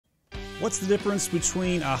What's the difference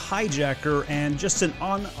between a hijacker and just an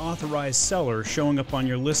unauthorized seller showing up on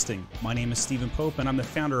your listing? My name is Stephen Pope and I'm the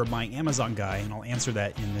founder of My Amazon Guy, and I'll answer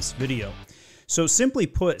that in this video. So simply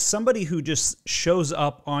put, somebody who just shows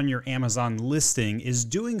up on your Amazon listing is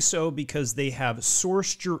doing so because they have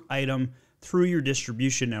sourced your item through your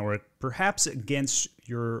distribution network, perhaps against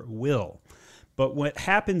your will. But what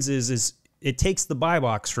happens is it takes the buy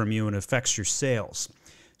box from you and affects your sales.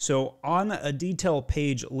 So on a detail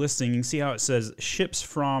page listing, you can see how it says ships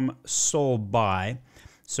from, sold by.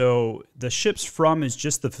 So the ships from is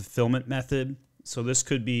just the fulfillment method. So this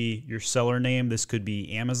could be your seller name, this could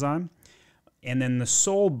be Amazon. And then the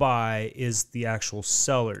sold by is the actual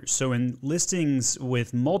seller. So in listings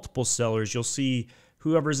with multiple sellers, you'll see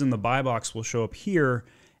whoever's in the buy box will show up here,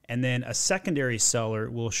 and then a secondary seller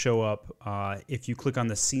will show up if you click on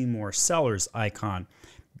the See More Sellers icon.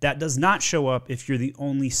 That does not show up if you're the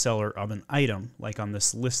only seller of an item, like on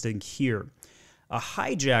this listing here. A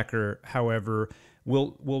hijacker, however,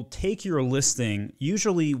 will take your listing,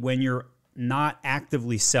 usually when you're not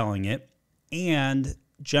actively selling it, and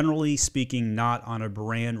generally speaking, not on a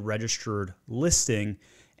brand registered listing,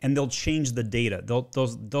 and they'll change the data.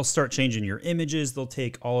 They'll start changing your images. They'll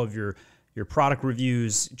take all of your product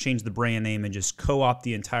reviews, change the brand name, and just co-opt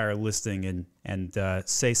the entire listing and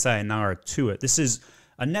say sayonara to it. This is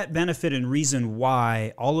a net benefit and reason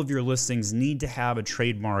why all of your listings need to have a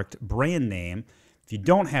trademarked brand name. If you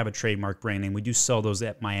don't have a trademarked brand name, we do sell those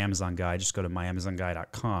at My Amazon Guy. Just go to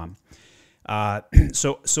myamazonguy.com.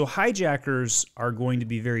 So hijackers are going to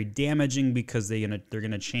be very damaging because they're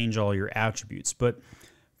gonna change all your attributes. But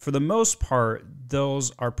for the most part,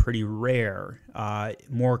 those are pretty rare.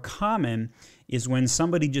 More common is when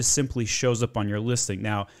somebody just simply shows up on your listing.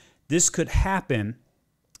 Now, this could happen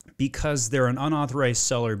because they're an unauthorized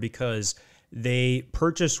seller because they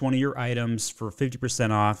purchased one of your items for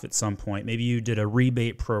 50% off at some point. Maybe you did a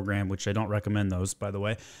rebate program, which I don't recommend those, by the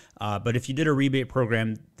way. But if you did a rebate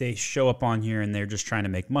program, they show up on here and they're just trying to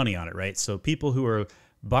make money on it, right? So people who are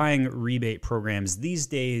buying rebate programs these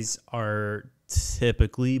days are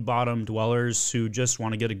typically bottom dwellers who just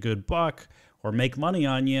want to get a good buck or make money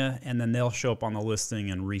on you, and then they'll show up on the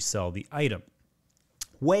listing and resell the item.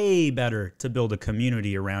 Way better to build a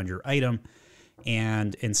community around your item,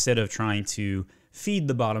 and instead of trying to feed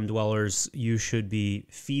the bottom dwellers, you should be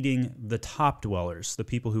feeding the top dwellers, the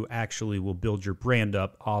people who actually will build your brand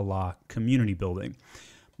up, a la community building.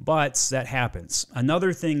 But that happens.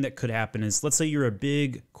 Another thing that could happen is, let's say you're a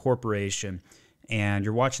big corporation and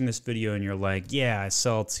you're watching this video and you're like, yeah, I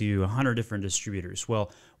sell to 100 different distributors.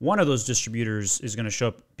 Well, one of those distributors is going to show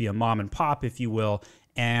up, be a mom and pop, if you will,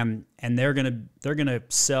 and they're gonna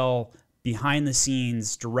sell behind the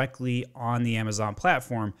scenes directly on the Amazon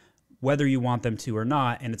platform, whether you want them to or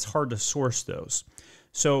not, and it's hard to source those.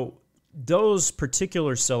 So those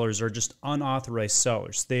particular sellers are just unauthorized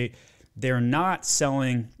sellers. They're not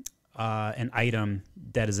selling an item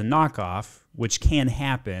that is a knockoff, which can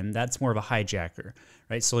happen. That's more of a hijacker,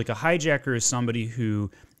 right? So like a hijacker is somebody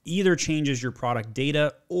who either changes your product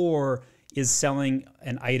data or is selling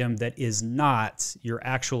an item that is not your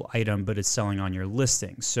actual item, but is selling on your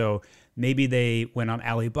listing. So maybe they went on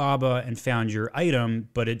Alibaba and found your item,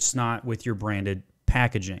 but it's not with your branded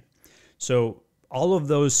packaging. So all of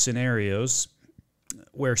those scenarios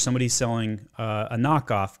where somebody's selling a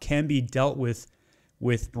knockoff can be dealt with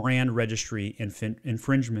brand registry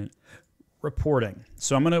infringement reporting.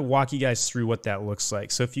 So I'm gonna walk you guys through what that looks like.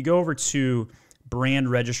 So if you go over to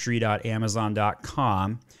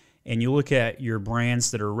brandregistry.amazon.com, and you look at your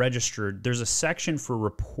brands that are registered, there's a section for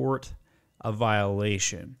report a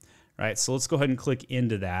violation, right? So let's go ahead and click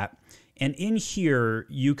into that. And in here,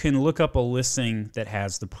 you can look up a listing that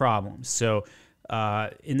has the problem. So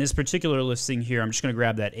in this particular listing here, I'm just gonna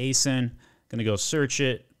grab that ASIN, gonna go search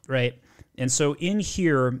it, right? And so in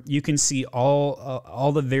here, you can see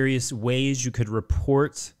all the various ways you could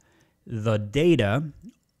report the data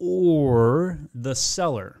or the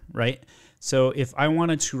seller, right? So if I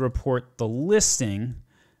wanted to report the listing,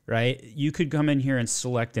 right, you could come in here and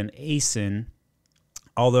select an ASIN,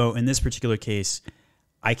 although in this particular case,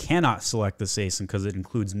 I cannot select this ASIN because it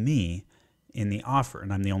includes me in the offer,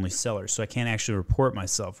 and I'm the only seller, so I can't actually report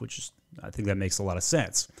myself, which is, I think that makes a lot of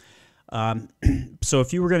sense. So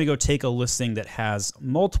if you were going to go take a listing that has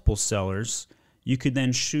multiple sellers, you could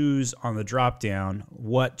then choose on the drop-down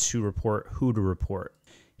what to report, who to report.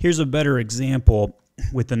 Here's a better example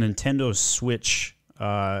with the Nintendo Switch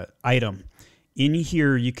item. In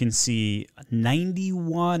here, you can see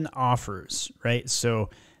 91 offers, right? So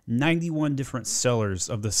 91 different sellers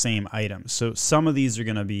of the same item. So some of these are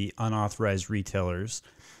going to be unauthorized retailers,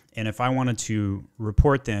 And if I wanted to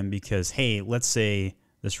report them because, hey, let's say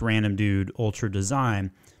this random dude, Ultra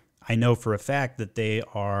Design, I know for a fact that they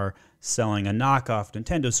are selling a knockoff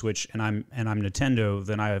Nintendo Switch, and I'm Nintendo,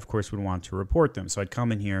 then I of course would want to report them. So I'd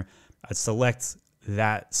come in here, I'd select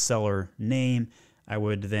that seller name. I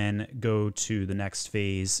would then go to the next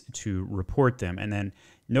phase to report them. And then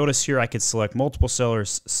notice here I could select multiple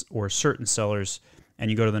sellers or certain sellers,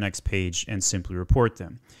 and you go to the next page and simply report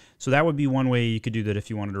them. So that would be one way you could do that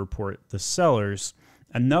if you wanted to report the sellers.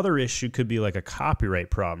 Another issue could be like a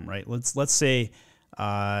copyright problem, right? Let's say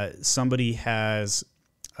somebody has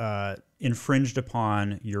infringed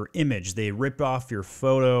upon your image. They ripped off your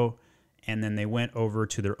photo and then they went over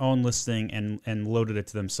to their own listing and loaded it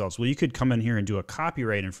to themselves. Well, you could come in here and do a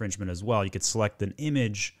copyright infringement as well. You could select an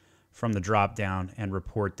image from the drop down and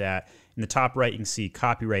report that. In the top right, you can see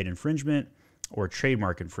copyright infringement or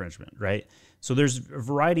trademark infringement, right? So there's a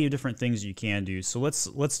variety of different things you can do. So let's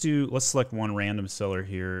select one random seller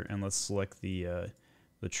here, and let's select the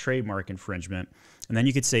trademark infringement. And then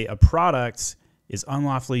you could say a product is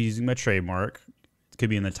unlawfully using my trademark. It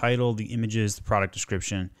could be in the title, the images, the product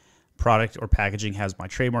description. Product or packaging has my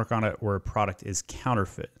trademark on it, or a product is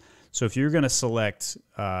counterfeit. So if you're going to select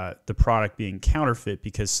the product being counterfeit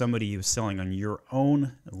because somebody was selling on your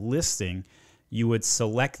own listing, you would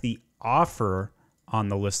select the offer on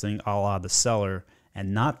the listing, a la the seller,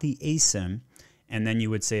 and not the ASIN, and then you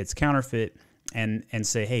would say it's counterfeit and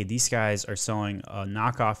say, hey, these guys are selling a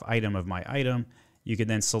knockoff item of my item. You could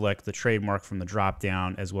then select the trademark from the drop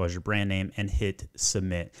down as well as your brand name and hit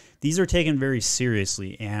submit. These are taken very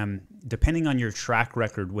seriously, and depending on your track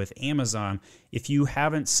record with Amazon, if you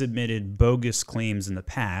haven't submitted bogus claims in the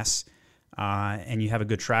past and you have a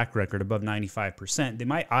good track record above 95%, they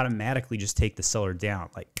might automatically just take the seller down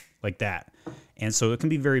like that. And so it can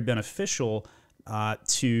be very beneficial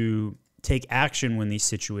to take action when these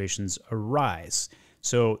situations arise.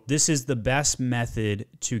 So this is the best method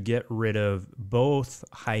to get rid of both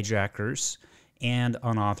hijackers and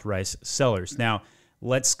unauthorized sellers. Now,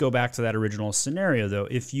 let's go back to that original scenario though.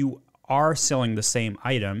 If you are selling the same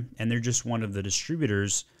item and they're just one of the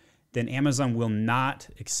distributors, then Amazon will not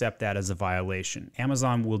accept that as a violation.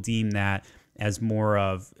 Amazon will deem that as more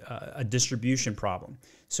of a distribution problem.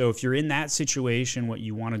 So if you're in that situation, what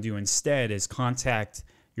you want to do instead is contact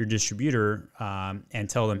your distributor and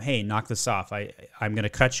tell them, hey, knock this off. I'm going to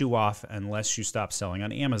cut you off unless you stop selling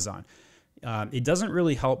on Amazon. It doesn't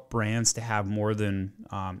really help brands to have more than,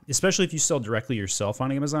 especially if you sell directly yourself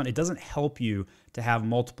on Amazon, it doesn't help you to have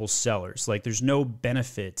multiple sellers. Like there's no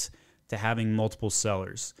benefit to having multiple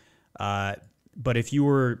sellers. But if you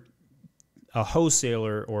were a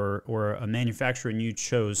wholesaler or a manufacturer and you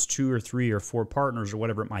chose 2 or 3 or 4 partners or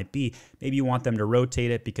whatever it might be, maybe you want them to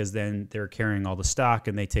rotate it because then they're carrying all the stock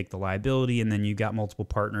and they take the liability, and then you got multiple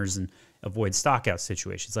partners and avoid stockout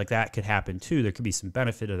situations. Like that could happen too. There could be some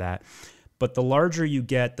benefit of that. But the larger you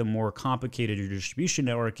get, the more complicated your distribution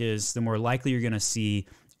network is, the more likely you're going to see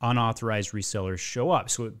unauthorized resellers show up.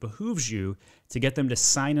 So it behooves you to get them to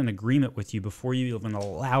sign an agreement with you before you even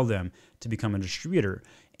allow them to become a distributor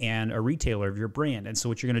and a retailer of your brand. And so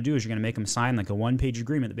what you're going to do is you're going to make them sign like a one-page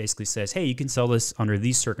agreement that basically says, hey, you can sell this under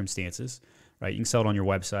these circumstances, right? You can sell it on your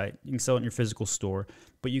website, you can sell it in your physical store,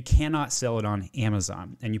 but you cannot sell it on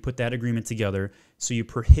Amazon. And you put that agreement together so you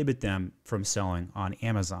prohibit them from selling on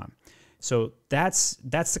Amazon. So that's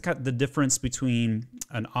the difference between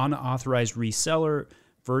an unauthorized reseller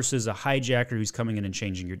versus a hijacker who's coming in and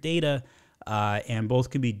changing your data, and both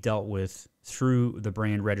can be dealt with through the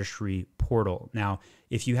brand registry portal. Now,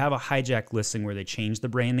 if you have a hijack listing where they change the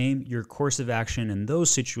brand name, your course of action in those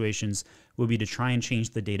situations will be to try and change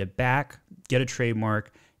the data back, get a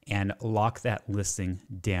trademark, and lock that listing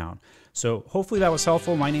down. So hopefully that was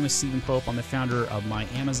helpful. My name is Stephen Pope. I'm the founder of My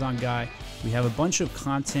Amazon Guy. We have a bunch of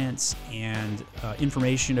content and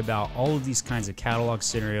information about all of these kinds of catalog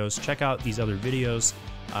scenarios. Check out these other videos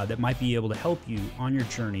that might be able to help you on your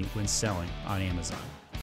journey when selling on Amazon.